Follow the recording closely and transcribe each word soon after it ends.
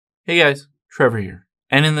Hey guys, Trevor here.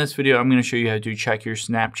 And in this video, I'm going to show you how to check your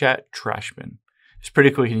Snapchat trash bin. It's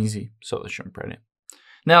pretty quick and easy, so let's jump right in.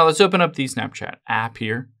 Now let's open up the Snapchat app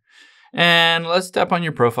here, and let's tap on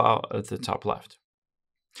your profile at the top left.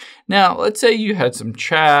 Now, let's say you had some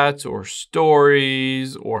chats or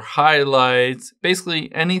stories or highlights,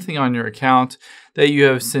 basically anything on your account that you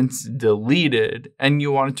have since deleted and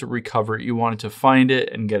you wanted to recover it, you wanted to find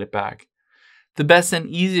it and get it back. The best and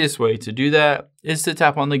easiest way to do that is to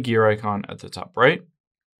tap on the gear icon at the top right.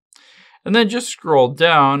 And then just scroll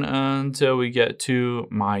down until we get to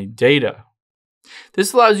My Data.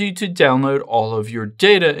 This allows you to download all of your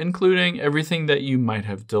data, including everything that you might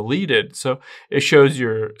have deleted. So it shows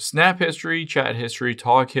your Snap history, chat history,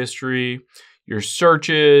 talk history, your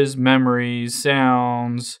searches, memories,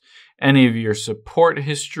 sounds, any of your support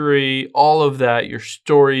history, all of that, your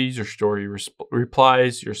stories, your story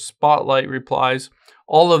replies, your spotlight replies,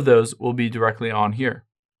 all of those will be directly on here.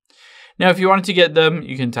 Now, if you wanted to get them,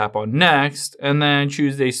 you can tap on next and then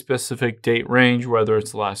choose a specific date range, whether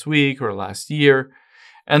it's last week or last year,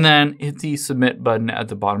 and then hit the submit button at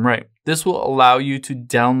the bottom right. This will allow you to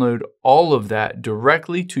download all of that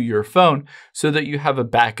directly to your phone so that you have a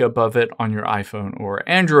backup of it on your iPhone or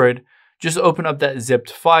Android. Just open up that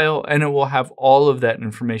zipped file and it will have all of that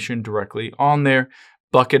information directly on there,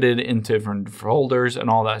 bucketed into different folders and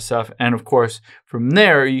all that stuff. And of course, from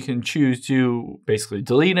there, you can choose to basically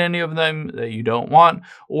delete any of them that you don't want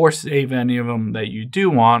or save any of them that you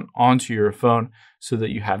do want onto your phone so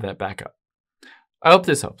that you have that backup. I hope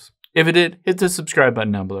this helps. If it did, hit the subscribe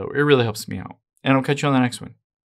button down below. It really helps me out. And I'll catch you on the next one.